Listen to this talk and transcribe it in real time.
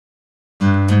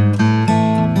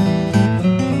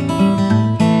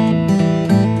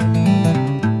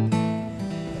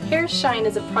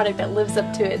is a product that lives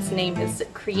up to its name. It's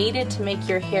created to make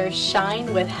your hair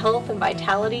shine with health and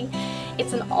vitality.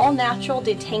 It's an all-natural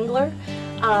detangler.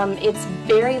 It's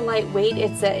very lightweight.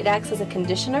 It acts as a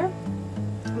conditioner,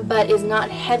 but is not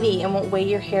heavy and won't weigh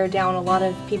your hair down. A lot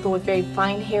of people with very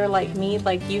fine hair like me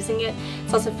like using it.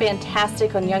 It's also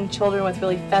fantastic on young children with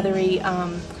really feathery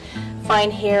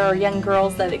fine hair, or young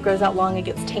girls that it grows out long and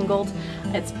gets tangled.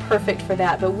 It's perfect for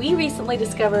that. But we recently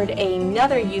discovered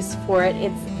another use for it.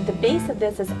 The base of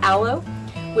this is aloe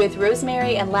with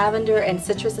rosemary and lavender and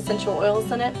citrus essential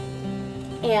oils in it.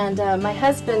 And my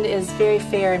husband is very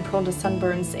fair and prone to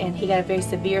sunburns, and he got a very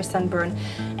severe sunburn,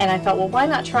 and I thought, well, why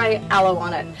not try aloe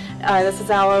on it? This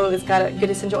is aloe, it's got good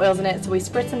essential oils in it, so we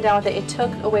spritzed him down with it. It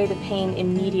took away the pain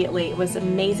immediately. It was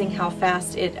amazing how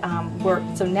fast it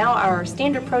worked. So now our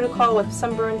standard protocol with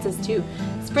sunburns is to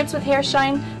spritz with Hair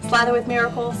Shine, slather with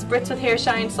Miracle, spritz with Hair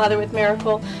Shine, slather with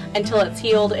Miracle until it's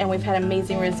healed, and we've had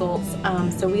amazing results.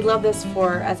 So we love this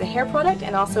as a hair product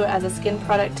and also as a skin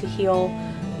product to heal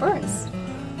burns.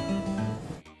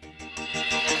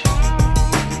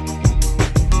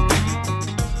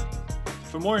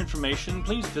 For more information,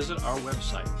 please visit our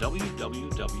website,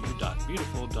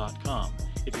 www.beautiful.com.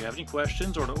 If you have any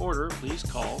questions or to order, please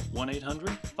call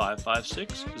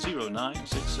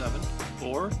 1-800-556-0967,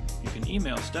 or you can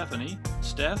email Stephanie,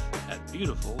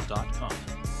 steph@beautiful.com.